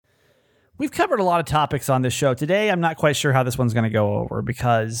We've covered a lot of topics on this show. Today, I'm not quite sure how this one's going to go over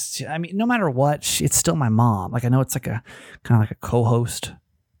because, I mean, no matter what, it's still my mom. Like, I know it's like a kind of like a co-host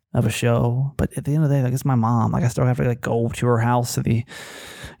of a show, but at the end of the day, like, it's my mom. Like, I still have to like go to her house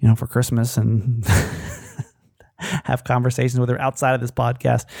for Christmas and have conversations with her outside of this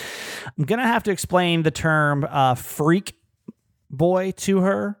podcast. I'm going to have to explain the term freak boy to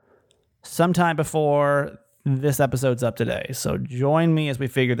her sometime before this episode's up today. So join me as we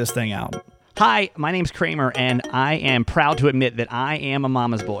figure this thing out. Hi, my name's Kramer, and I am proud to admit that I am a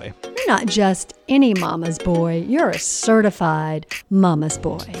mama's boy. You're not just any mama's boy. You're a certified mama's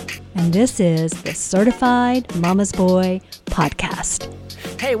boy. And this is the Certified Mama's Boy Podcast.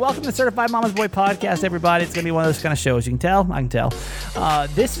 Hey, welcome to the Certified Mama's Boy Podcast, everybody. It's going to be one of those kind of shows. You can tell? I can tell.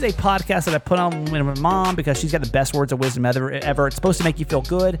 This is a podcast that I put on with my mom because she's got the best words of wisdom ever. It's supposed to make you feel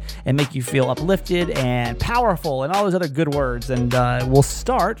good and make you feel uplifted and powerful and all those other good words. And we'll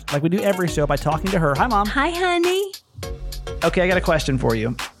start, like we do every show, by talking to her. Hi, Mom. Hi, honey. Okay, I got a question for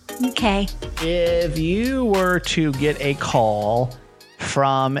you. Okay. If you were to get a call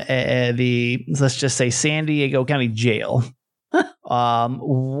from let's just say, San Diego County Jail,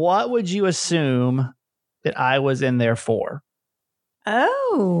 what would you assume that I was in there for?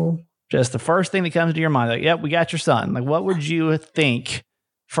 Oh. Just the first thing that comes to your mind. Like, yep, we got your son. Like, what would you think?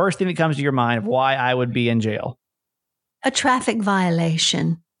 First thing that comes to your mind of why I would be in jail? A traffic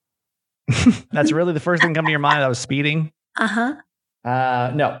violation. That's really the first thing that comes to your mind? I was speeding? Uh-huh.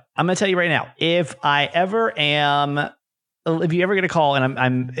 No, I'm going to tell you right now. If you ever get a call and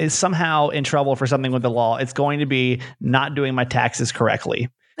I'm somehow in trouble for something with the law, it's going to be not doing my taxes correctly.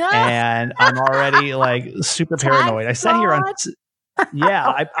 And I'm already like super paranoid. I sat here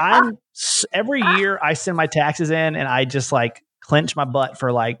I'm every year I send my taxes in and I just like clench my butt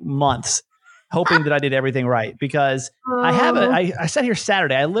for like months, hoping that I did everything right, because I sat here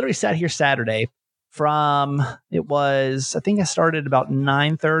Saturday. I literally sat here Saturday I think I started about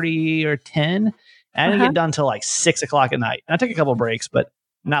 9:30 or 10. I didn't get done till like 6 o'clock at night. And I took a couple of breaks, but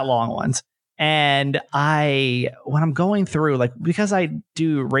not long ones. And when I'm going through, like, because I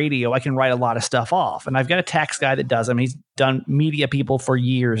do radio, I can write a lot of stuff off. And I've got a tax guy that does them. He's done media people for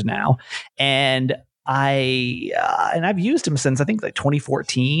years now. And I've used him since I think like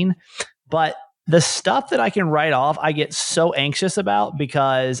 2014. But the stuff that I can write off, I get so anxious about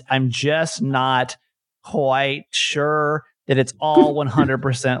because I'm just not quite sure that it's all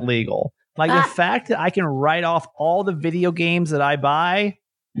 100% legal. Like, the fact that I can write off all the video games that I buy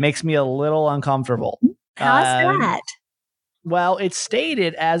makes me a little uncomfortable. How's that? Well, it's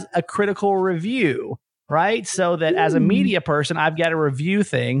stated as a critical review, right? So that as a media person, I've got to review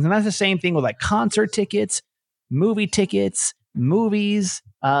things. And that's the same thing with like concert tickets, movie tickets, movies,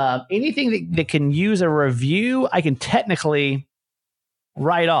 anything that can use a review, I can technically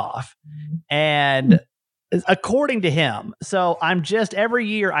write off. And according to him. So I'm just, every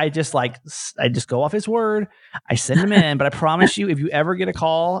year I just go off his word. I send him in, but I promise you, if you ever get a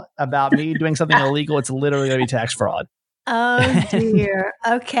call about me doing something illegal, it's literally going to be tax fraud. Oh dear.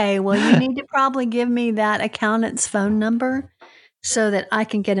 Okay. Well, you need to probably give me that accountant's phone number so that I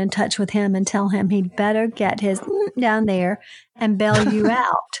can get in touch with him and tell him he'd better get his down there and bail you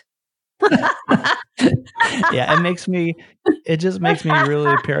out. Yeah, it just makes me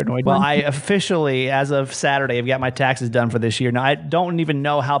really paranoid. Well, I officially, as of Saturday, have got my taxes done for this year. Now, I don't even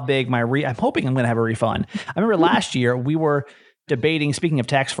know how big I'm hoping I'm going to have a refund. I remember last year we were debating, speaking of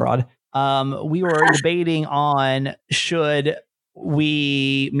tax fraud, we were debating on should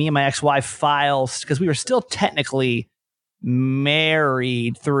me and my ex-wife file, because we were still technically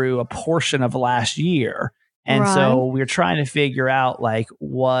married through a portion of last year. And so we were trying to figure out, like,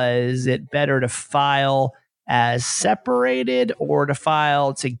 was it better to file as separated or to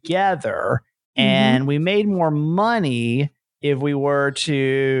file together? And we made more money if we were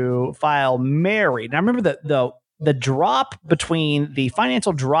to file married. And I remember the drop between the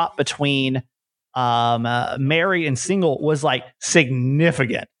financial drop between married and single was like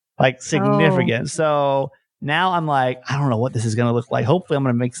significant. So now I'm like, I don't know what this is going to look like. Hopefully I'm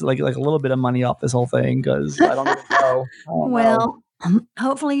going to make like a little bit of money off this whole thing, because I don't even know.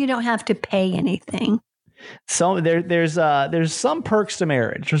 Hopefully you don't have to pay anything. So there's some perks to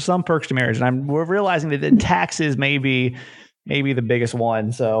marriage. And we're realizing that the taxes may be the biggest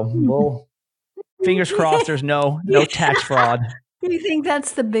one. So we'll fingers crossed there's no tax fraud. Do you think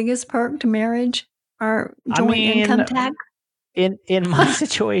that's the biggest perk to marriage, or joint income tax? In my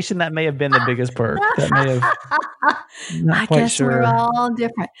situation, that may have been the biggest perk. That may have. I guess we're all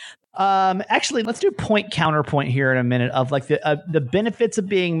different. Actually, let's do point counterpoint here in a minute of like the benefits of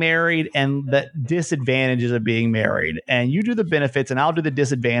being married and the disadvantages of being married. And you do the benefits and I'll do the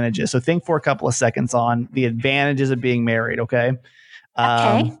disadvantages. So think for a couple of seconds on the advantages of being married. Okay.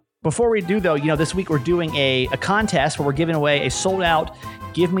 Okay. Before we do though, this week we're doing a contest where we're giving away a sold out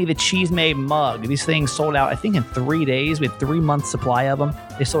Give Me the Cheesemade mug. These things sold out, I think, in 3 days. We had 3 months supply of them.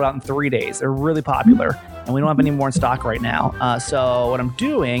 They sold out in 3 days. They're really popular, and we don't have any more in stock right now. So what I'm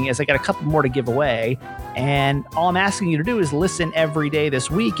doing is I got a couple more to give away, and all I'm asking you to do is listen every day this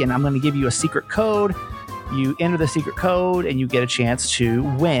week, and I'm going to give you a secret code. You enter the secret code, and you get a chance to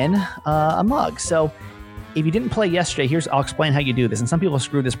win a mug. So if you didn't play yesterday, I'll explain how you do this. And some people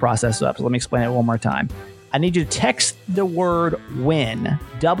screw this process up, so let me explain it one more time. I need you to text the word WIN,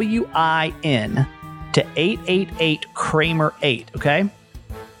 W-I-N, to 888-Kramer-8, okay?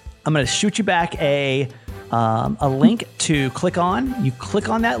 I'm going to shoot you back a link to click on. You click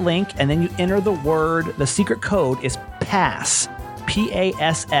on that link, and then you enter the secret code is PASS,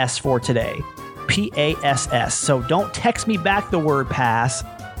 P-A-S-S for today, P-A-S-S. So don't text me back the word PASS.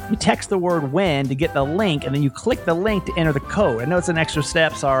 You text the word WIN to get the link, and then you click the link to enter the code. I know it's an extra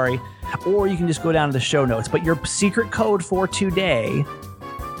step, sorry. Or you can just go down to the show notes. But your secret code for today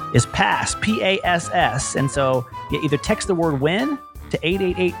is PASS, P-A-S-S. And so you either text the word WIN to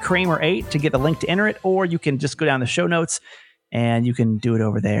 888-Kramer-8 to get the link to enter it, or you can just go down to the show notes and you can do it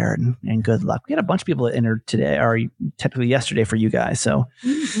over there. And good luck. We had a bunch of people that entered today, or technically yesterday for you guys. So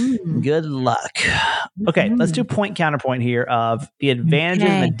good luck. Okay, let's do point counterpoint here of the advantages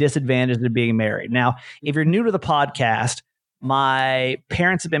and the disadvantages of being married. Now, if you're new to the podcast, my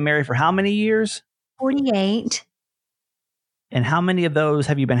parents have been married for how many years? 48. And how many of those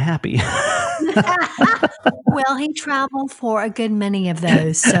have you been happy? Well, he traveled for a good many of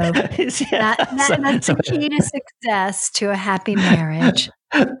those. So that's the key to success to a happy marriage.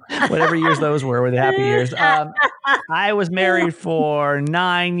 Whatever years those were the happy years. I was married for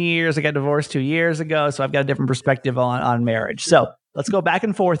 9 years. I got divorced 2 years ago. So I've got a different perspective on marriage. So let's go back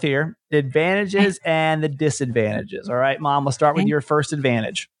and forth here. The advantages and the disadvantages. All right, Mom, we'll start with your first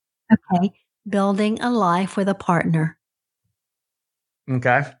advantage. Okay. Building a life with a partner.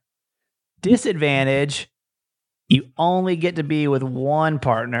 Okay. Disadvantage, you only get to be with one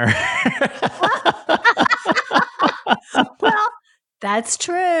partner. Well, that's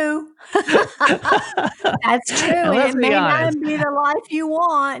true. That's true. It may not be the life you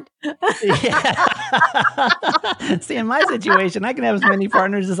want. Yeah. See, in my situation, I can have as many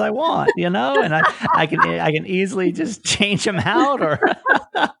partners as I want, and I can easily just change them out. Or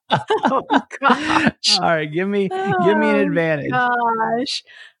oh gosh! All right, give me an advantage. Gosh,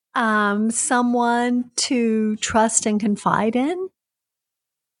 someone to trust and confide in.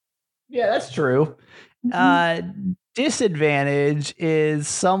 Yeah, that's true. Disadvantage is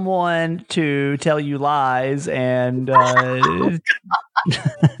someone to tell you lies and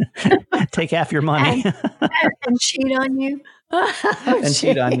take half your money and cheat on you.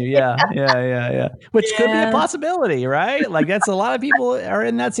 Cheat on you. Yeah. Which could be a possibility, right? Like that's a lot of people are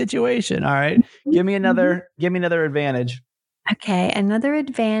in that situation. All right. Give me another advantage. Okay. Another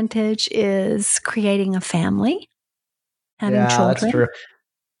advantage is creating a family, having children. That's true.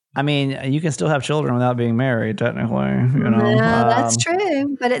 I mean, you can still have children without being married, technically. Yeah, that's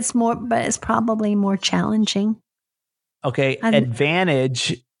true, but it's probably more challenging. Okay,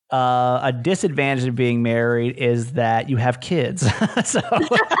 advantage. A disadvantage of being married is that you have kids. So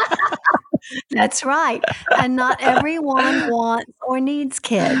that's right, and not everyone wants or needs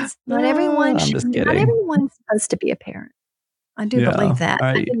kids. Not everyone. Not everyone's supposed to be a parent. I do believe that.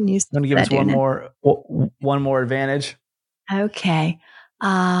 Right. I didn't use. Want to give us one more advantage? Okay.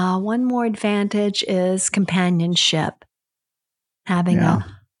 One more advantage is companionship. Having a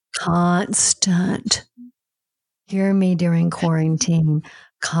constant, hear me during quarantine,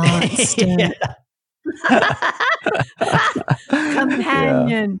 constant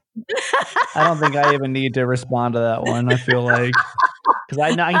companion. I don't think I even need to respond to that one. I feel like, because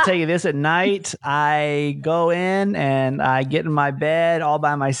I can tell you this, at night, I go in and I get in my bed all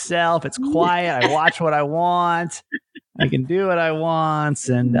by myself. It's quiet. I watch what I want. I can do what I want,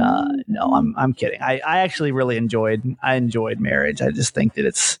 and no, I'm kidding. I actually really enjoyed marriage. I just think that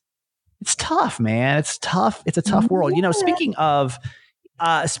it's tough, man. It's tough. It's a tough world. Speaking of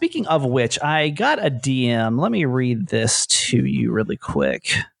which, I got a DM. Let me read this to you really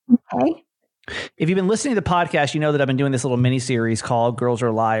quick. Okay. If you've been listening to the podcast, you know that I've been doing this little mini series called Girls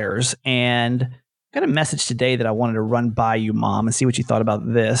Are Liars, and I got a message today that I wanted to run by you, Mom, and see what you thought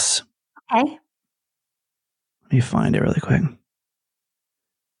about this. Okay. Let me find it really quick.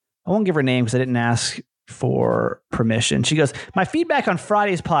 I won't give her name because I didn't ask for permission. She goes, my feedback on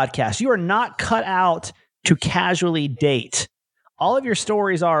Friday's podcast, you are not cut out to casually date. All of your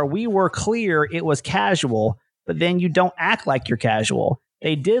stories are, we were clear it was casual, but then you don't act like you're casual.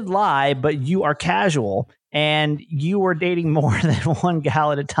 They did lie, but you are casual. And you were dating more than one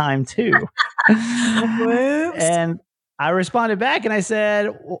gal at a time, too. And I responded back and I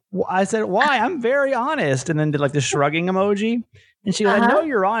said, why? I'm very honest. And then did like the shrugging emoji. And she goes, I know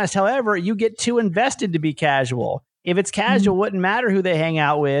you're honest. However, you get too invested to be casual. If it's casual, it wouldn't matter who they hang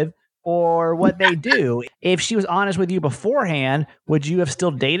out with or what they do. If she was honest with you beforehand, would you have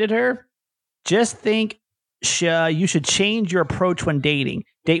still dated her? Just think you should change your approach when dating.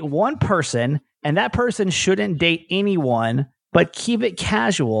 Date one person, and that person shouldn't date anyone, but keep it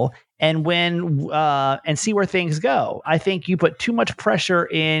casual and see where things go. I think you put too much pressure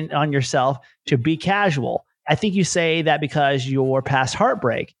on yourself to be casual. I think you say that because you're past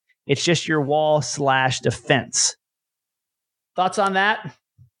heartbreak. It's just your wall / defense. Thoughts on that?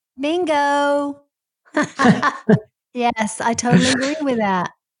 Bingo. Yes, I totally agree with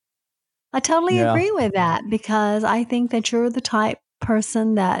that. I totally agree with that because I think that you're the type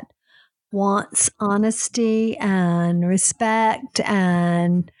person that wants honesty and respect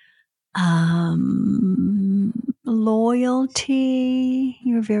and loyalty.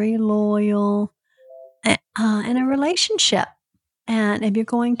 You're very loyal in a relationship. And if you're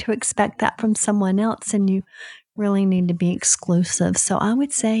going to expect that from someone else, then you really need to be exclusive. So I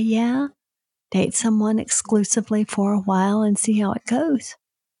would say, date someone exclusively for a while and see how it goes.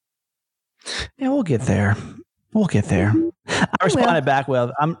 Yeah, we'll get there. I responded back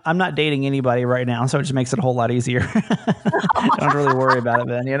with, I'm not dating anybody right now, so it just makes it a whole lot easier. Don't really worry about it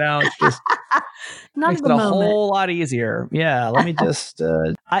then, it's just makes it a whole lot easier. Yeah, let me just,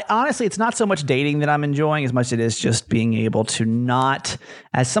 I honestly, it's not so much dating that I'm enjoying as much as it is just being able to not,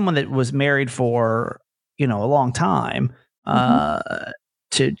 as someone that was married for, a long time,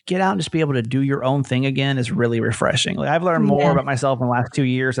 to get out and just be able to do your own thing again is really refreshing. Like I've learned more about myself in the last 2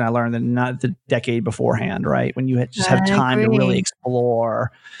 years than I learned in not the decade beforehand, right? When you just have time to really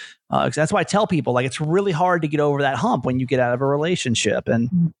explore. That's why I tell people, like, it's really hard to get over that hump when you get out of a relationship.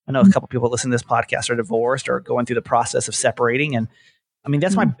 And I know a couple of people listening to this podcast are divorced or going through the process of separating. And I mean,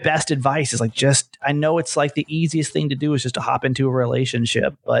 that's my best advice is like, I know it's like the easiest thing to do is just to hop into a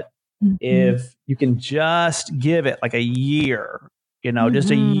relationship. But if you can just give it like a year,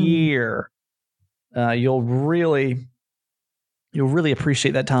 just a year, you'll really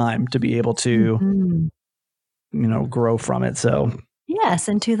appreciate that time to be able to, grow from it. So yes,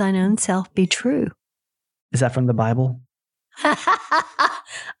 and to thine own self be true. Is that from the Bible? I'm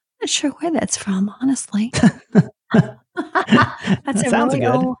not sure where that's from, honestly. That's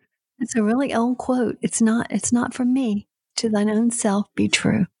it's a really old quote. It's not from me. To thine own self be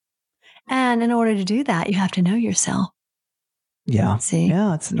true. And in order to do that, you have to know yourself. Yeah. See?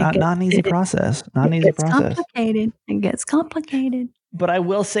 Yeah, it's not an easy process. Not an easy process. It gets complicated. But I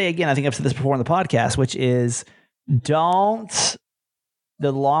will say again, I think I've said this before on the podcast, which is the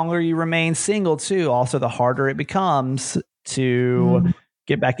longer you remain single too, also the harder it becomes to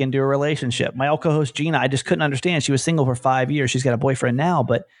get back into a relationship. My old co-host Gina, I just couldn't understand. She was single for 5 years. She's got a boyfriend now,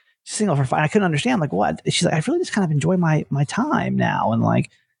 but she's single for 5. I couldn't understand like what. She's like, I really just kind of enjoy my time now and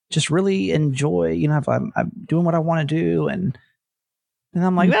like just really enjoy, if I'm doing what I want to do. And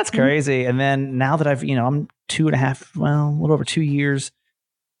I'm like, that's crazy. And then now that I've, I'm 2.5, a little over 2 years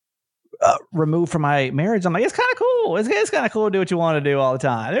removed from my marriage, I'm like, it's kind of cool. It's kind of cool to do what you want to do all the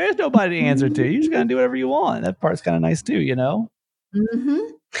time. There's nobody to answer to. You're just going to do whatever you want. That part's kind of nice too, Mm-hmm.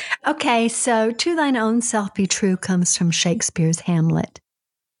 Okay, so to thine own self be true comes from Shakespeare's Hamlet.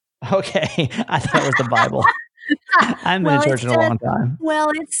 Okay, I thought it was the Bible. I've been in church in a long time.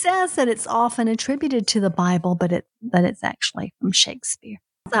 Well, it says that it's often attributed to the Bible, but it's actually from Shakespeare.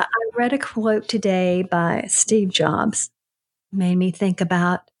 So I read a quote today by Steve Jobs. Made me think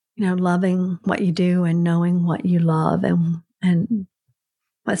about, loving what you do and knowing what you love and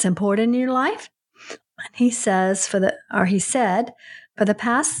what's important in your life. And he said, for the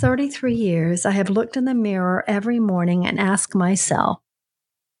past 33 years, I have looked in the mirror every morning and asked myself,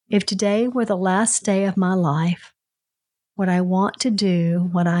 if today were the last day of my life, would I want to do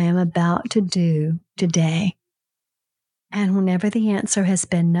what I am about to do today? And whenever the answer has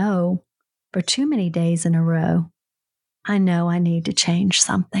been no, for too many days in a row, I know I need to change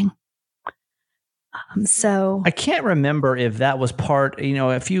something. So I can't remember if that was part,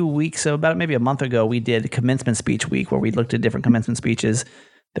 a few weeks, about maybe a month ago, we did commencement speech week where we looked at different commencement speeches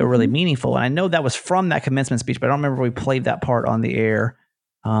that were really meaningful. And I know that was from that commencement speech, but I don't remember if we played that part on the air.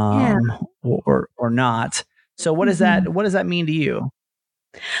 Or not. So what does that mean to you?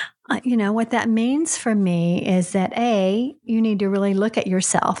 what that means for me is that you need to really look at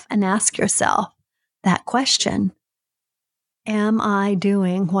yourself and ask yourself that question. Am I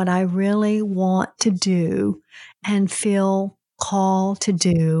doing what I really want to do and feel called to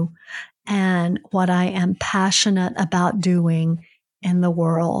do and what I am passionate about doing in the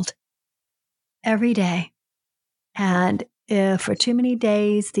world every day? And if for too many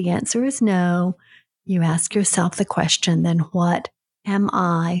days the answer is no, you ask yourself the question, then what am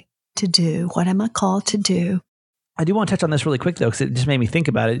I to do? What am I called to do? I do want to touch on this really quick, though, because it just made me think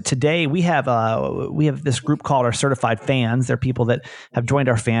about it. Today, we have this group called our Certified Fans. They're people that have joined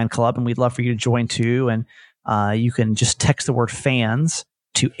our fan club, and we'd love for you to join too. And you can just text the word fans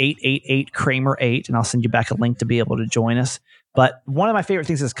to 888-Kramer8, and I'll send you back a link to be able to join us. But one of my favorite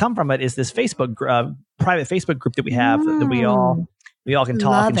things that's come from it is this Facebook private Facebook group that we have that we all can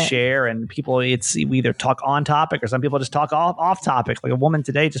talk and share. And people, we either talk on topic or some people just talk off topic. Like a woman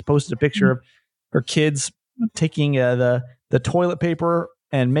today just posted a picture of her kids taking the toilet paper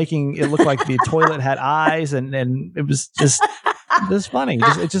and making it look like the toilet had eyes, and it was just funny.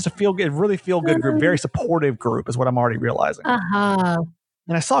 It's just a really feel good group, very supportive group is what I'm already realizing.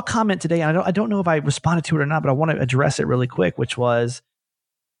 And I saw a comment today, and I don't know if I responded to it or not, but I want to address it really quick, which was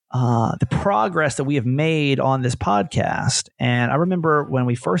the progress that we have made on this podcast. And I remember when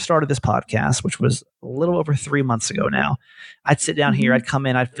we first started this podcast, which was a little over 3 months ago now, I'd sit down here, I'd come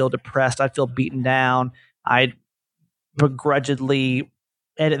in, I'd feel depressed, I'd feel beaten down, I'd begrudgingly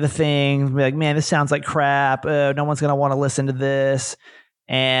edit the thing, be like, man, this sounds like crap. No one's going to want to listen to this.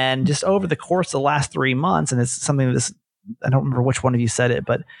 And just over the course of the last 3 months, and it's something that I don't remember which one of you said it,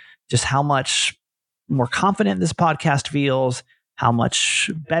 but just how much more confident this podcast feels, how much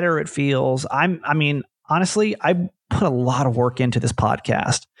better it feels. I mean, honestly, I put a lot of work into this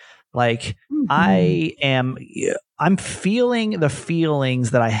podcast. Like I'm feeling the feelings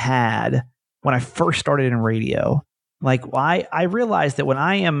that I had when I first started in radio. Like I realized that when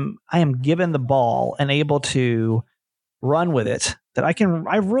I am given the ball and able to run with it, that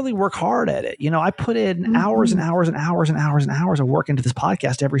I really work hard at it. I put in hours and hours and hours and hours and hours of work into this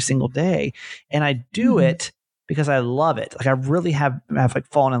podcast every single day. And I do it because I love it. Like I really have like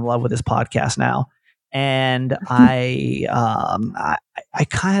fallen in love with this podcast now. And I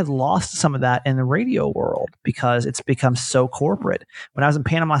kind of lost some of that in the radio world because it's become so corporate. When I was in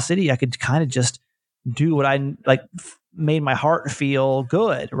Panama City, I could kind of just do what I like, made my heart feel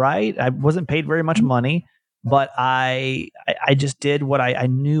good. Right. I wasn't paid very much money, but I just did what I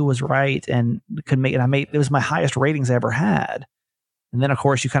knew was right and could make it. It was my highest ratings I ever had. And then of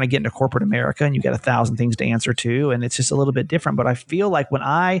course you kind of get into corporate America and you get 1,000 things to answer to, and it's just a little bit different. But I feel like when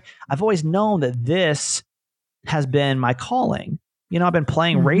I've always known that this has been my calling. I've been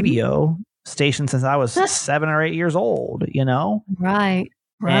playing radio stations since I was 7 or 8 years old, Right.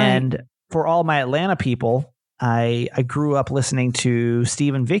 And for all my Atlanta people, I grew up listening to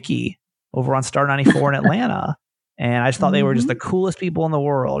Steve and Vicky over on Star 94 in Atlanta. And I just thought they were just the coolest people in the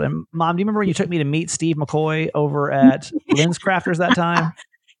world. And Mom, do you remember when you took me to meet Steve McCoy over at Lynn's Crafters that time?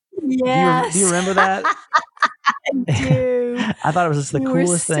 Yes. Do you remember that? I do. I thought it was just the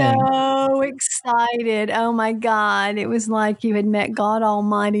coolest thing. So excited. Oh my God. It was like you had met God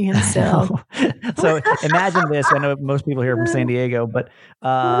Almighty himself. So imagine this. I know most people here are from San Diego, but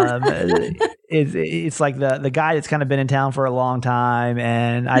it's like the guy that's kind of been in town for a long time.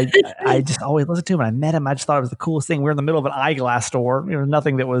 And I just always listened to him. And I met him. I just thought it was the coolest thing. We were in the middle of an eyeglass store.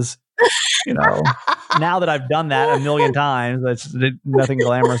 Nothing that was, now that I've done that a million times, that's nothing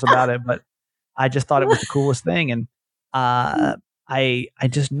glamorous about it. But I just thought it was the coolest thing. And I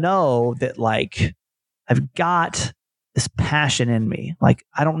just know that like I've got this passion in me. Like,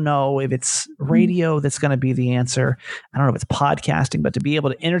 I don't know if it's radio that's going to be the answer. I don't know if it's podcasting, but to be able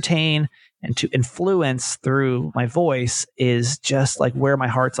to entertain and to influence through my voice is just like where my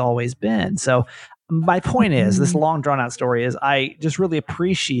heart's always been. So my point is, this long drawn out story is I just really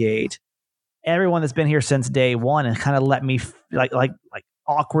appreciate everyone that's been here since day one and kind of let me like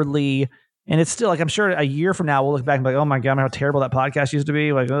awkwardly. And it's still like, I'm sure a year from now, we'll look back and be like, oh my God, how terrible that podcast used to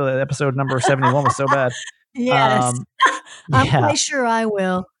be. Like, oh, that episode number 71 was so bad. Yes. I'm quite sure I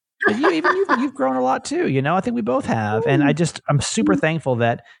will. But you've grown a lot too. I think we both have. And I'm super thankful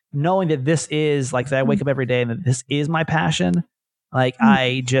that knowing that this is like that I wake up every day and that this is my passion. Like,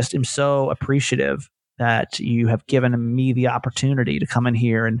 I just am so appreciative that you have given me the opportunity to come in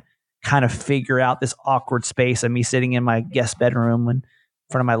here and kind of figure out this awkward space of me sitting in my guest bedroom in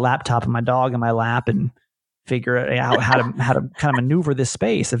front of my laptop and my dog in my lap and figure out how to kind of maneuver this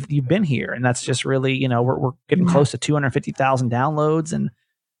space if you've been here. And that's just really, we're getting close to 250,000 downloads, and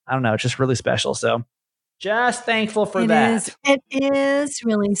I don't know, it's just really special. So Just thankful for that. It is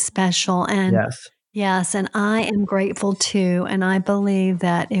really special. And yes, and I am grateful too. And I believe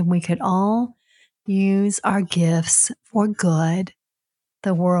that if we could all use our gifts for good,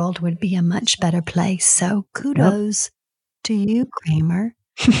 the world would be a much better place. So kudos to you, Kramer,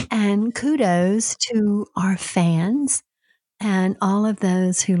 and kudos to our fans and all of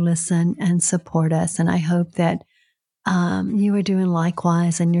those who listen and support us. And I hope that you are doing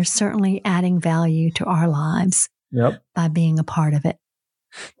likewise, and you're certainly adding value to our lives by being a part of it.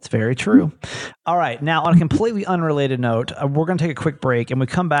 It's very true. All right. Now, on a completely unrelated note, we're going to take a quick break. And when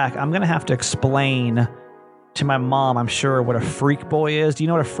we come back, I'm going to have to explain to my mom, I'm sure, what a freak boy is. Do you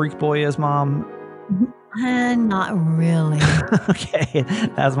know what a freak boy is, Mom? Not really. Okay.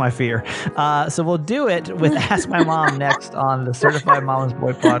 That's my fear. So we'll do it with Ask My Mom next on the Certified Mama's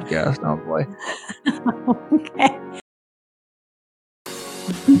Boy podcast. Oh, boy. Okay.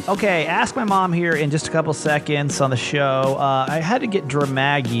 Okay, Ask My Mom here in just a couple seconds on the show. I had to get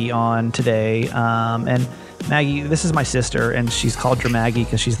Dramaggie on today. And Maggie, this is my sister, and she's called Dramaggie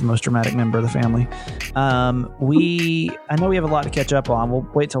because she's the most dramatic member of the family. I know we have a lot to catch up on. We'll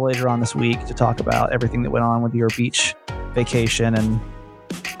wait till later on this week to talk about everything that went on with your beach vacation. And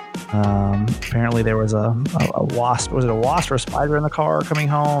apparently there was a wasp. Was it a wasp or a spider in the car coming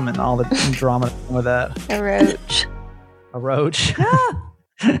home, and all the drama with that? A roach. A roach.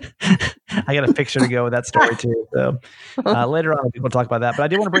 I got a picture to go with that story too. So later on, we'll talk about that. But I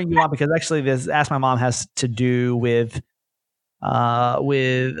did want to bring you on because actually, this Ask My Mom has to do with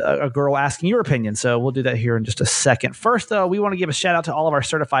a girl asking your opinion. So we'll do that here in just a second. First, though, we want to give a shout out to all of our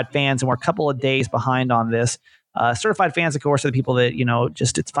certified fans, and we're a couple of days behind on this. Certified fans, of course, are the people that,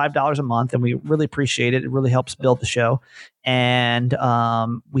 it's $5 a month, and we really appreciate it. It really helps build the show. And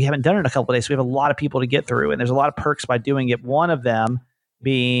we haven't done it in a couple of days. So we have a lot of people to get through, and there's a lot of perks by doing it. One of them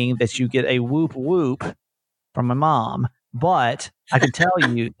being that you get a whoop whoop from my mom. But I can tell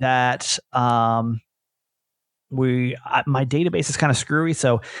you that my database is kind of screwy,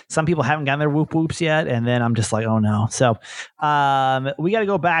 so some people haven't gotten their whoop whoops yet, and then I'm just like, oh no. So we got to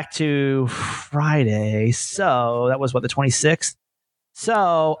go back to Friday. So that was the 26th.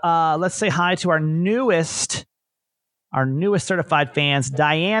 So let's say hi to our newest certified fans,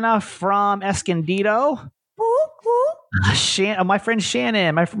 Diana from Escondido. My friend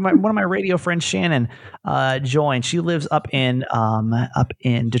Shannon, one of my radio friends, Shannon, joined. She lives up in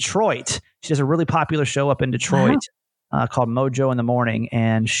Detroit. She does a really popular show up in Detroit called Mojo in the Morning,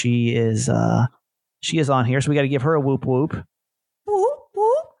 and she is on here. So we got to give her a whoop whoop.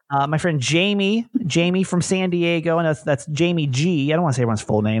 My friend Jamie from San Diego, and that's Jamie G. I don't want to say everyone's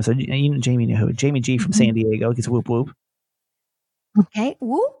full name, so Jamie knew who. Jamie G from San Diego gets a whoop whoop. Okay,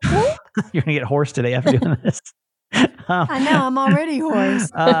 whoop whoop. You're gonna get hoarse today after doing this. I know, I'm already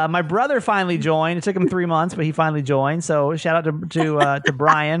hoarse. My brother finally joined. It took him 3 months, but he finally joined. So shout out to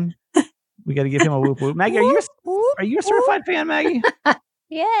Brian. We got to give him a whoop whoop. Maggie, are you a certified fan, Maggie?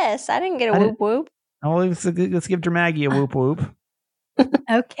 Yes, I didn't get a whoop whoop. Oh, let's give Dramaggie a whoop whoop.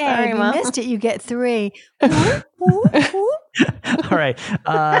 Okay, sorry, if you missed it, you get 3. Whoop, whoop, whoop. All right,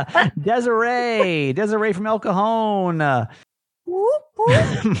 Desiree from El Cajon. Whoop,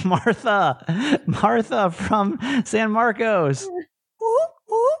 whoop. Martha from San Marcos. Whoop,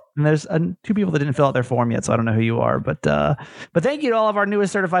 whoop. And there's 2 people that didn't fill out their form yet, so I don't know who you are. But thank you to all of our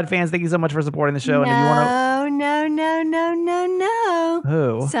newest certified fans. Thank you so much for supporting the show. No.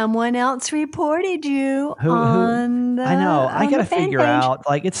 Who? Someone else reported you who? on the. I know. I got to figure page. out.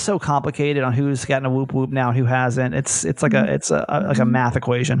 Like, it's so complicated on who's gotten a whoop whoop now and who hasn't. It's like a math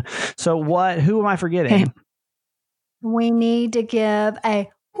equation. So who am I forgetting? Okay. We need to give a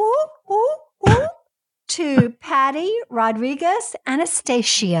whoop, whoop, whoop to Patty Rodriguez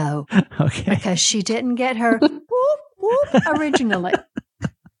Anastasio. Okay. Because she didn't get her whoop, whoop originally.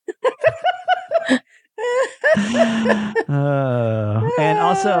 And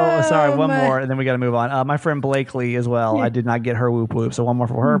also, sorry, one more, and then we got to move on. My friend Blakely as well. I did not get her whoop whoop. So one more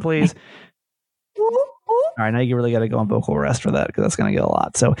for her, please. Whoop, whoop. All right, now you really got to go on vocal rest for that because that's going to get a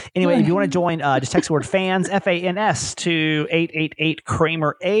lot. So anyway, if you want to join, just text the word fans, FANS, to 888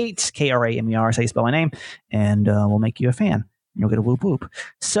 Kramer 8, KRAMER, is how you spell my name, and we'll make you a fan. You'll get a whoop whoop.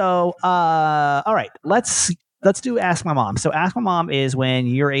 So, all right, let's do Ask My Mom. So Ask My Mom is when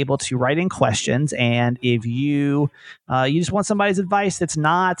you're able to write in questions, and if you just want somebody's advice that's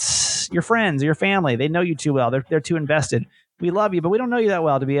not your friends or your family, they know you too well, they're too invested. We love you, but we don't know you that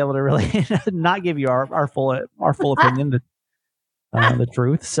well to be able to really not give you our full opinion, the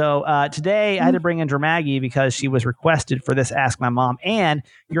truth. So today I had to bring in Dramaggie because she was requested for this Ask My Mom, and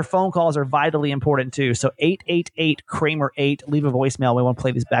your phone calls are vitally important too. So 888 Kramer 8, leave a voicemail. We want to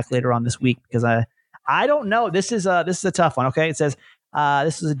play these back later on this week because I I don't know. This is a tough one. Okay. It says,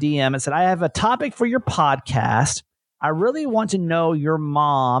 this is a DM. It said, I have a topic for your podcast. I really want to know your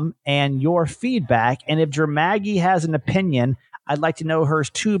mom and your feedback. And if Dramaggie has an opinion, I'd like to know hers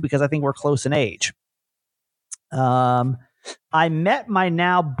too, because I think we're close in age. I met my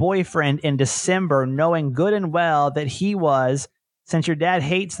now boyfriend in December, knowing good and well that he was, since your dad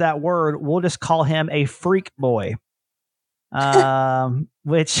hates that word, we'll just call him a freak boy.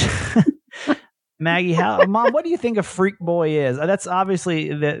 Which Maggie, Mom, what do you think a freak boy is? That's obviously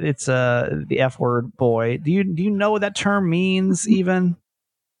it's the F word boy. Do you know what that term means even?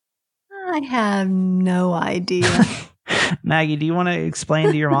 I have no idea. Maggie, do you want to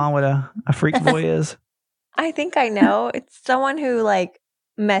explain to your mom what a freak boy is? I think I know. It's someone who like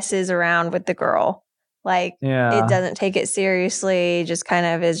messes around with the girl. Like it doesn't take it seriously, just kind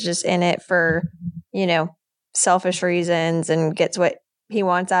of is just in it for, selfish reasons and gets what he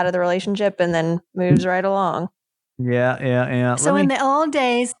wants out of the relationship and then moves right along. Yeah. So in the old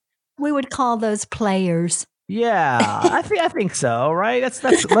days, we would call those players. Yeah, I think so, right? Let's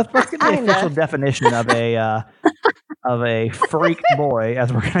get the official definition of a freak boy,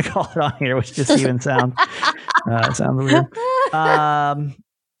 as we're going to call it on here, which just even sounds weird.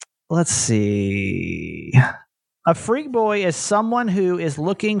 Let's see. A freak boy is someone who is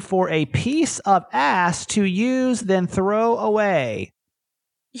looking for a piece of ass to use, then throw away.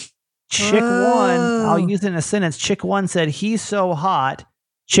 Chick 1, I'll use it in a sentence. Chick 1 said, he's so hot.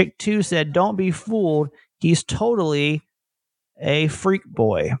 Chick 2 said, don't be fooled. He's totally a freak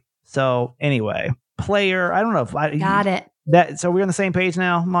boy. So anyway, player, I don't know if I got it. So we're on the same page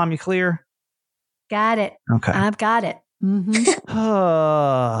now. Mom, you clear? Got it. Okay. I've got it. Mm-hmm.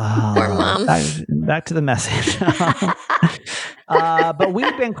 Poor Mom. Back to the message. But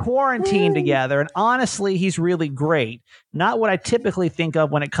we've been quarantined together, and honestly, he's really great. Not what I typically think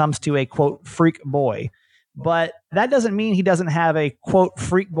of when it comes to a, quote, freak boy. But that doesn't mean he doesn't have a, quote,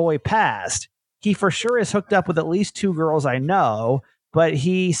 freak boy past. He for sure is hooked up with at least 2 girls I know, but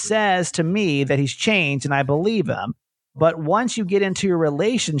he says to me that he's changed, and I believe him. But once you get into a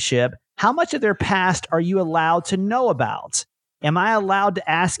relationship, how much of their past are you allowed to know about? Am I allowed to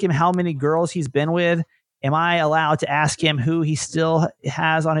ask him how many girls he's been with? Am I allowed to ask him who he still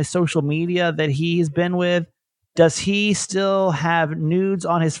has on his social media that he's been with? Does he still have nudes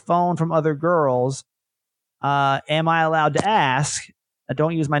on his phone from other girls? Am I allowed to ask?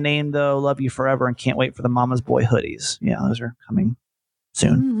 Don't use my name, though. Love you forever and can't wait for the Mama's Boy hoodies. Yeah, those are coming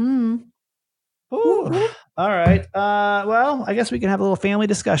soon. Mm-hmm. Ooh. All right. Well, I guess we can have a little family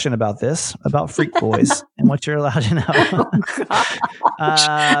discussion about this, about freak boys and what you're allowed to know.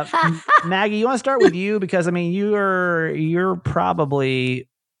 Maggie, you want to start with you? Because I mean, you're probably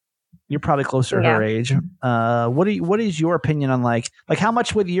closer to her age. What is your opinion on like how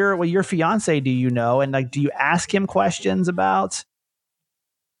much with your fiance do you know, and like do you ask him questions about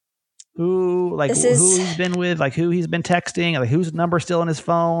who he's been with, like who he's been texting, like whose number still in his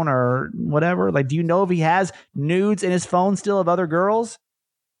phone or whatever? Like, do you know if he has nudes in hhis phone still of other girls?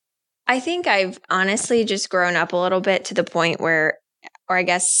 I think I've honestly just grown up a little bit to the point where, or I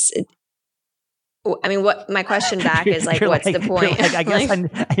guess, what my question back is like, what's the point? I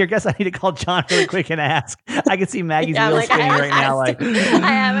guess I need to call John really quick and ask. I can see Maggie's wheels spinning right now. Like, I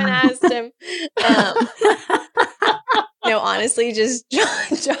haven't asked him. No, honestly, just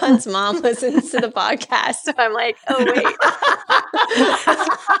John's mom listens to the podcast. So I'm like, oh, wait.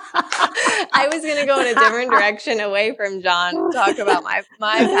 I was going to go in a different direction away from John to talk about my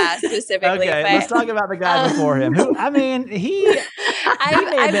past specifically. Okay, let's talk about the guy before him. Who, I mean, he may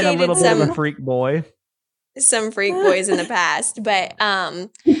have been a little bit of a freak boy. Some freak boys in the past. But I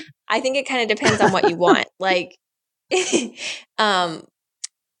think it kind of depends on what you want. Like,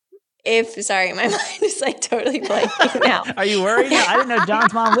 sorry, my mind is like totally blanking now. Are you worried? I didn't know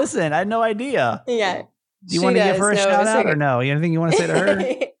John's mom listened. I had no idea. Yeah. Do you want to give her a shout out or no? Anything you want to say to her?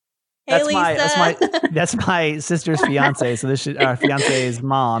 Hey, that's my sister's fiance. So this should our fiance's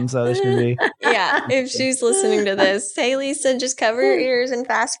mom. So this should be. Yeah. If she's listening to this, hey Lisa, just cover your ears and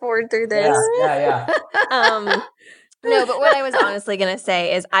fast forward through this. Yeah. No, but what I was honestly going to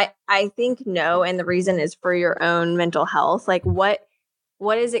say is I think no. And the reason is for your own mental health. Like what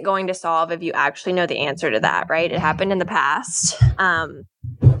is it going to solve if you actually know the answer to that, right? It happened in the past.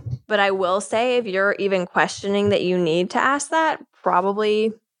 But I will say if you're even questioning that you need to ask that,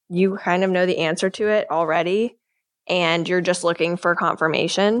 probably you kind of know the answer to it already. And you're just looking for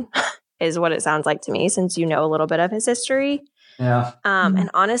confirmation is what it sounds like to me, since you know a little bit of his history. Yeah. And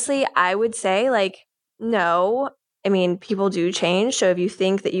honestly, I would say like, no. I mean, people do change. So if you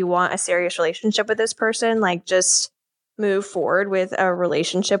think that you want a serious relationship with this person, like just move forward with a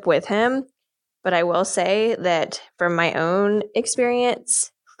relationship with him. But I will say that from my own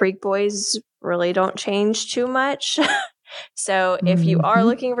experience, freak boys really don't change too much. So if you are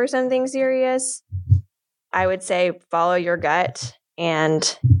looking for something serious, I would say follow your gut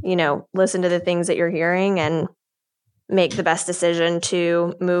and, listen to the things that you're hearing and make the best decision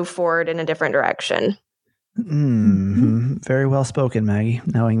to move forward in a different direction. Very well spoken, Maggie,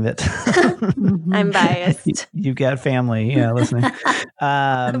 knowing that I'm biased. You've got family, listening.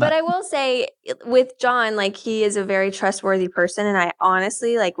 But I will say with John, like, he is a very trustworthy person. And I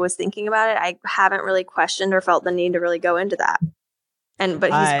honestly, was thinking about it. I haven't really questioned or felt the need to really go into that.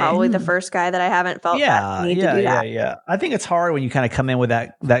 But he's probably the first guy that I haven't felt that need to do that. Yeah. I think it's hard when you kind of come in with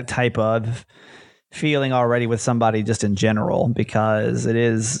that type of feeling already with somebody just in general, because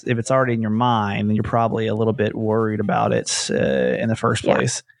if it's already in your mind, then you're probably a little bit worried about it in the first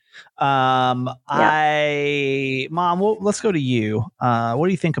place. Mom, let's go to you. What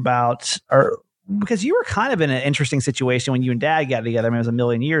do you think about, because you were kind of in an interesting situation when you and Dad got together. I mean, it was a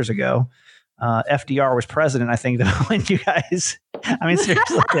million years ago. FDR was president, I think, when you guys, seriously,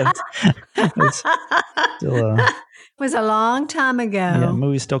 it's still It was a long time ago. Yeah,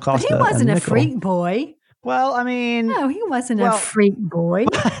 movies still cost. But he wasn't a freak boy. Well, no, he wasn't a freak boy.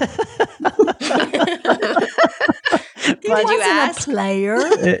 He wasn't a player.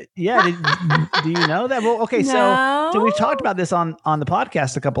 Do you know that? Well, okay, so we've talked about this on the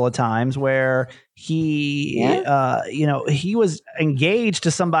podcast a couple of times, where he, he was engaged to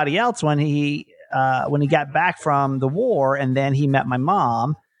somebody else when he got back from the war, and then he met my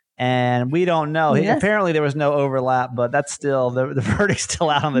mom. And we don't know. Yes. Apparently, there was no overlap, but that's still the verdict's still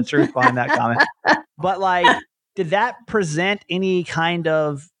out on the truth behind that comment. But did that present any kind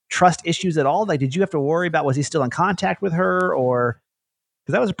of trust issues at all? Did you have to worry about, was he still in contact with her, or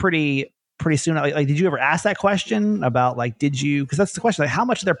because that was pretty soon? Did you ever ask that question about did you? Because that's the question. How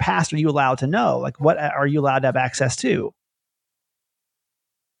much of their past are you allowed to know? What are you allowed to have access to?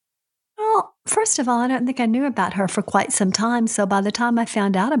 Well, first of all, I don't think I knew about her for quite some time. So by the time I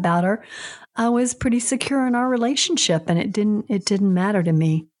found out about her, I was pretty secure in our relationship, and it didn't matter to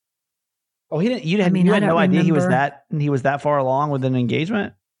me. Oh, he didn't. You had no idea he was that far along with an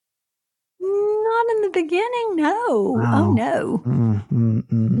engagement? Not in the beginning, no. Wow. Oh no,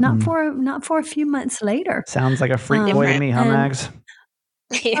 not for a few months later. Sounds like a freak boy to me, huh, Mags?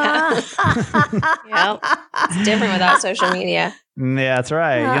 Yeah. Yep. It's different without social media. Yeah, that's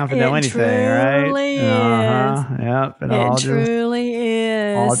right. You don't have to know anything, right? Yep. It truly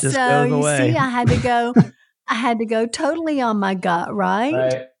is. All just goes away. See, I had to go totally on my gut, right?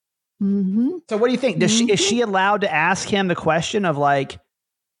 Right. Mm-hmm. So what do you think? Is she allowed to ask him the question of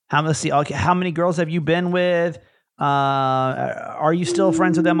how many girls have you been with? Are you still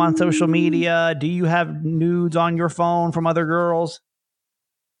friends with them on social media? Do you have nudes on your phone from other girls?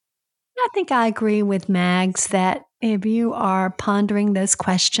 I think I agree with Mags that if you are pondering those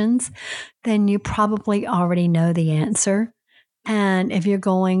questions, then you probably already know the answer. And if you're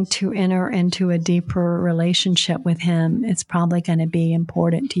going to enter into a deeper relationship with him, it's probably going to be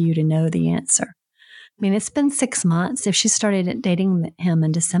important to you to know the answer. It's been 6 months. If she started dating him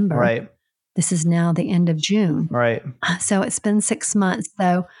in December, right? This is now the end of June, right? So it's been 6 months.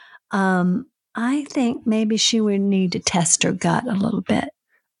 So I think maybe she would need to test her gut a little bit.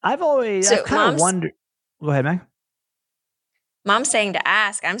 I've kind of wondered. Go ahead, Meg. Mom's saying to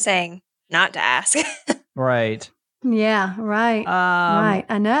ask. I'm saying not to ask. Right. Yeah. Right. Right.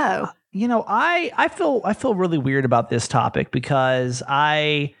 I know. I feel really weird about this topic because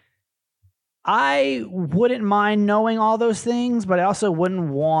I wouldn't mind knowing all those things, but I also wouldn't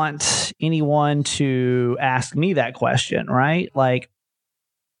want anyone to ask me that question, right?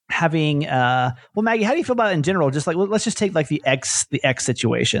 Having Maggie, how do you feel about it in general? Just let's just take the ex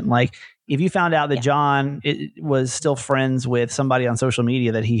situation. If you found out that John was still friends with somebody on social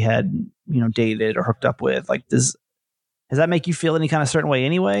media that he had dated or hooked up with, does that make you feel any kind of certain way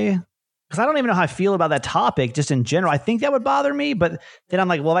anyway? Because I don't even know how I feel about that topic just in general. I think that would bother me, but then I'm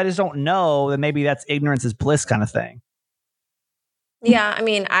like, well, I just don't know. Then maybe that's ignorance is bliss kind of thing. Yeah,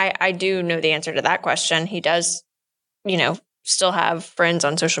 I do know the answer to that question. He does, still have friends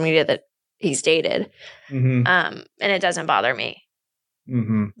on social media that he's dated. Mm-hmm. And it doesn't bother me.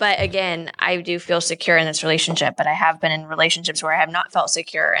 Mm-hmm. But again, I do feel secure in this relationship, but I have been in relationships where I have not felt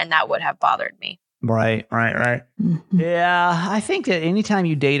secure, and that would have bothered me. Right. Mm-hmm. Yeah, I think that anytime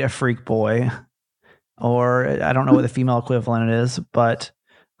you date a freak boy, or I don't know what the female equivalent is, but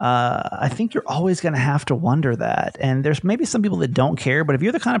I think you're always going to have to wonder that. And there's maybe some people that don't care, but if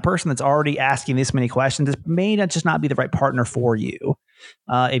you're the kind of person that's already asking this many questions, this may not be the right partner for you.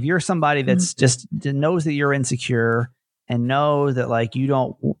 If you're somebody that's just knows that you're insecure and knows that you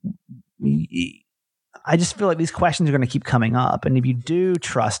don't, I just feel like these questions are going to keep coming up. And if you do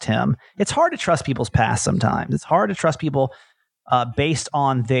trust him, it's hard to trust people's past sometimes. It's hard to trust people based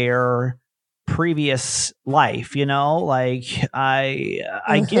on their previous life, like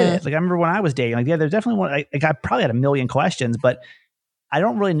I get it. Like I remember when I was dating, like, yeah, there's definitely one, I probably had a million questions, but I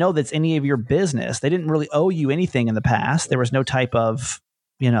don't really know that's any of your business. They didn't really owe you anything in the past. There was no type of,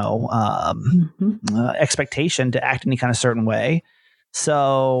 expectation to act any kind of certain way.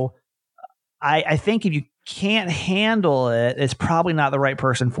 So I think if you can't handle it, it's probably not the right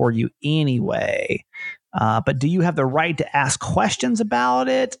person for you anyway. But do you have the right to ask questions about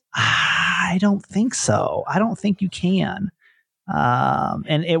it? I don't think so. I don't think you can.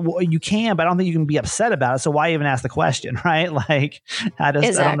 You can, but I don't think you can be upset about it. So why even ask the question, right? Like, I don't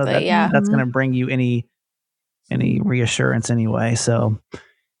know that that's going to bring you any reassurance anyway. So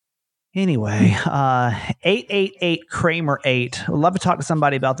anyway, 888 Kramer 8. I'd love to talk to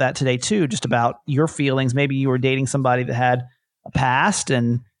somebody about that today too, just about your feelings. Maybe you were dating somebody that had a past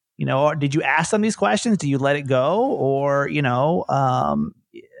and, did you ask them these questions? Do you let it go? Or,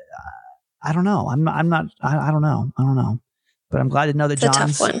 I don't know. I don't know. But I'm glad to know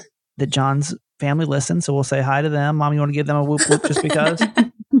that John's family listens. So we'll say hi to them. Mom, you want to give them a whoop whoop just because?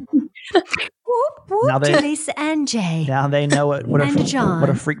 Whoop whoop now to Lisa and Jay. Now they know what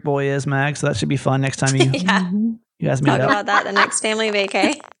a freak boy is, Mag. So that should be fun next time you guys meet up. Talk about that the next family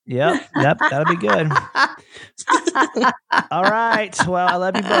vacay. Yep, that'll be good. All right. Well, I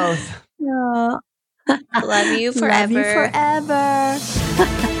love you both. No. Love you forever. Love you forever.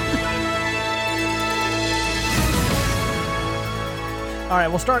 All right,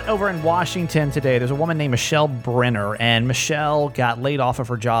 we'll start over in Washington today. There's a woman named Michelle Brenner, and Michelle got laid off of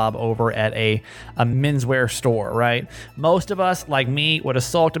her job over at a menswear store, right? Most of us, like me, would have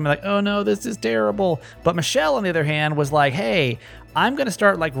sulked and be like, oh no, this is terrible. But Michelle, on the other hand, was like, hey, I'm going to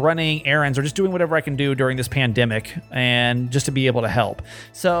start like running errands or just doing whatever I can do during this pandemic and just to be able to help.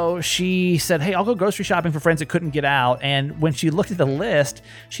 So she said, hey, I'll go grocery shopping for friends that couldn't get out. And when she looked at the list,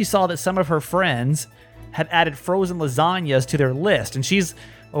 she saw that some of her friends had added frozen lasagnas to their list. And she's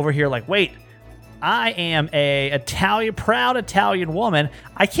over here like, wait, I am proud Italian woman.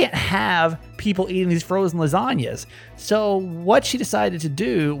 I can't have people eating these frozen lasagnas. So what she decided to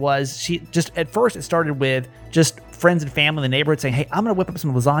do was at first it started with just friends and family in the neighborhood saying, hey, I'm going to whip up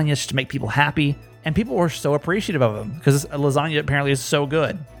some lasagnas just to make people happy. And people were so appreciative of them because lasagna apparently is so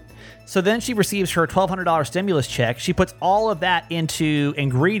good. So then she receives her $1,200 stimulus check. She puts all of that into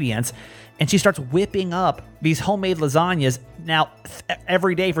ingredients and she starts whipping up these homemade lasagnas now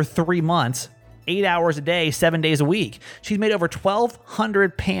every day for 3 months, 8 hours a day, 7 days a week. She's made over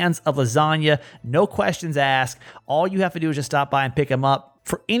 1,200 pans of lasagna, no questions asked. All you have to do is just stop by and pick them up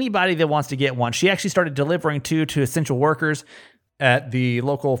for anybody that wants to get one. She actually started delivering to essential workers at the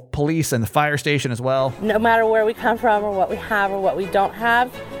local police and the fire station as well. No matter where we come from or what we have or what we don't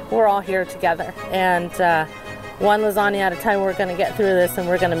have, we're all here together. And one lasagna at a time, we're going to get through this and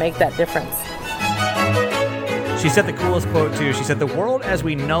we're going to make that difference. She said the coolest quote too. She said, the world as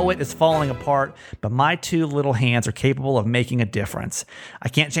we know it is falling apart, but my 2 little hands are capable of making a difference. I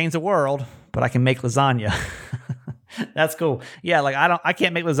can't change the world, but I can make lasagna. That's cool. Yeah, like I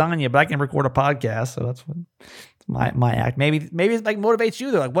can't make lasagna, but I can record a podcast. So that's what my act. Maybe it like motivates you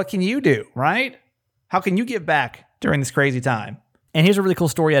though. Like, what can you do, right? How can you give back during this crazy time? And here's a really cool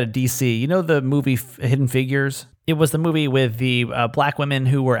story out of DC. You know the movie Hidden Figures? It was the movie with the black women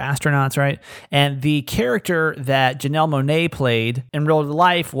who were astronauts, right? And the character that Janelle Monáe played in real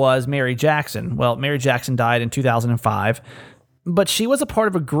life was Mary Jackson. Well, Mary Jackson died in 2005. But she was a part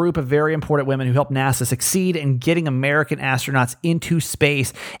of a group of very important women who helped NASA succeed in getting American astronauts into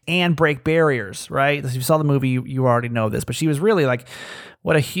space and break barriers, right? If you saw the movie, you already know this. But she was really like,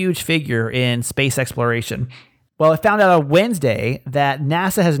 what a huge figure in space exploration. Well, I found out on Wednesday that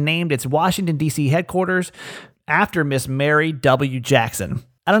NASA has named its Washington, D.C. headquarters after Miss Mary W. Jackson.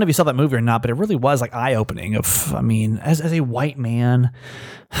 I don't know if you saw that movie or not, but it really was like eye-opening as a white man,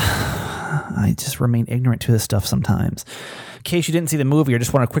 I just remain ignorant to this stuff sometimes. In case you didn't see the movie or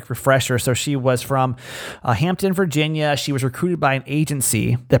just want a quick refresher, so she was from Hampton, Virginia. She was recruited by an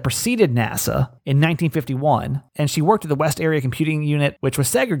agency that preceded NASA in 1951, and she worked at the West Area Computing Unit, which was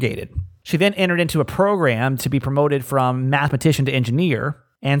segregated. She then entered into a program to be promoted from mathematician to engineer.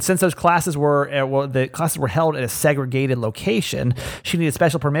 And since those classes were held at a segregated location, she needed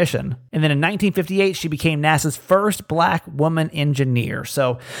special permission. And then in 1958, she became NASA's first black woman engineer.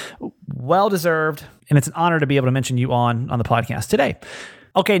 So well-deserved, and it's an honor to be able to mention you on the podcast today.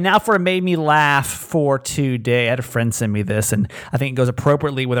 Okay, now for a made me laugh for today. I had a friend send me this, and I think it goes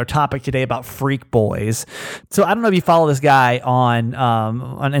appropriately with our topic today about freak boys. So I don't know if you follow this guy on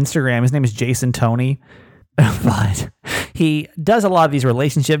Instagram. His name is Jason Tony, but he does a lot of these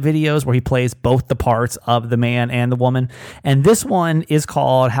relationship videos where he plays both the parts of the man and the woman. And this one is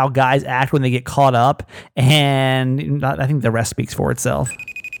called How Guys Act When They Get Caught Up, and I think the rest speaks for itself.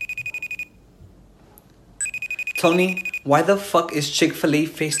 Tony, why the fuck is Chick-fil-A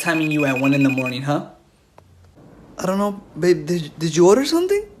FaceTiming you at 1 in the morning, huh? I don't know, babe. Did you order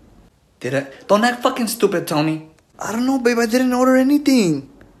something? Did I? Don't act fucking stupid, Tony. I don't know, babe. I didn't order anything.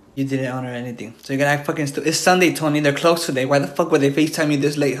 You didn't order anything. So you're gonna act fucking stupid. It's Sunday, Tony. They're closed today. Why the fuck would they FaceTime you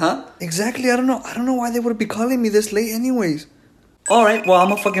this late, huh? Exactly. I don't know why they would be calling me this late anyways. Alright, well, I'm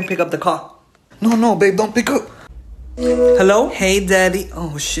gonna fucking pick up the call. No, babe. Don't pick up. Hello? Hey, daddy.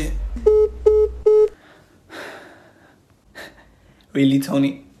 Oh, shit. Really,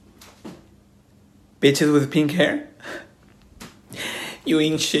 Tony? Bitches with pink hair? You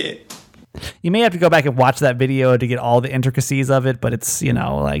ain't shit. You may have to go back and watch that video to get all the intricacies of it, but it's,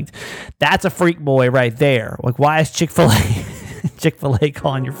 like, that's a freak boy right there. Like, why is Chick-fil-A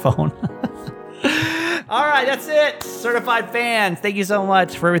calling your phone? All right, that's it. Certified fans, thank you so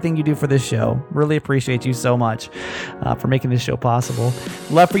much for everything you do for this show. Really appreciate you so much for making this show possible.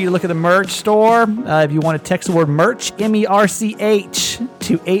 Love for you to look at the merch store. If you want to text the word merch, MERCH,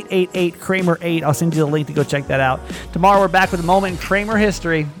 to 888-Kramer8. I'll send you the link to go check that out. Tomorrow we're back with a moment in Kramer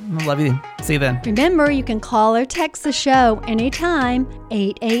history. I love you. See you then. Remember, you can call or text the show anytime.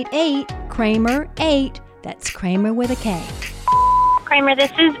 888-Kramer8. That's Kramer with a K. Kramer,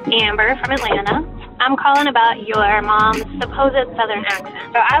 this is Amber from Atlanta. I'm calling about your mom's supposed Southern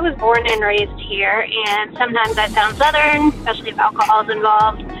accent. So I was born and raised here, and sometimes I sound Southern, especially if alcohol's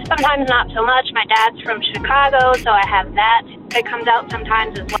involved. Sometimes not so much. My dad's from Chicago, so I have that comes out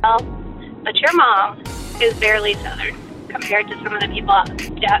sometimes as well. But your mom is barely Southern compared to some of the people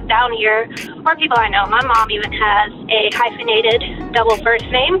down here, or people I know. My mom even has a hyphenated double first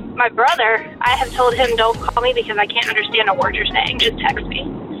name. My brother, I have told him, don't call me because I can't understand a word you're saying. Just text me.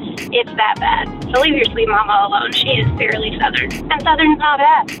 It's that bad. So leave your sweet mama alone. She is fairly Southern. And Southern's not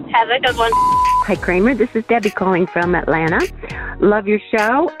bad. Have a good one. Hi, Kramer. This is Debbie calling from Atlanta. Love your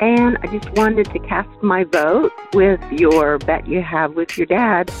show, and I just wanted to cast my vote with your bet you have with your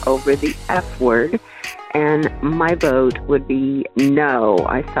dad over the F word. And my vote would be no.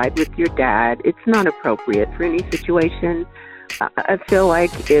 I side with your dad. It's not appropriate for any situation. I feel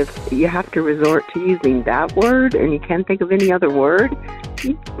like if you have to resort to using that word and you can't think of any other word,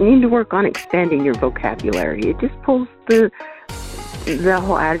 you need to work on expanding your vocabulary. It just pulls the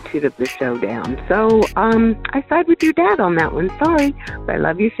whole attitude of the show down. So I side with your dad on that one. Sorry, but I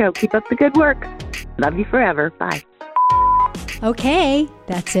love your show. Keep up the good work. Love you forever. Bye. Okay,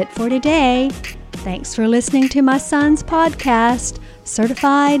 that's it for today. Thanks for listening to my son's podcast,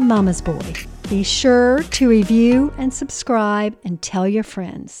 Certified Mama's Boy. Be sure to review and subscribe and tell your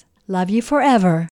friends. Love you forever.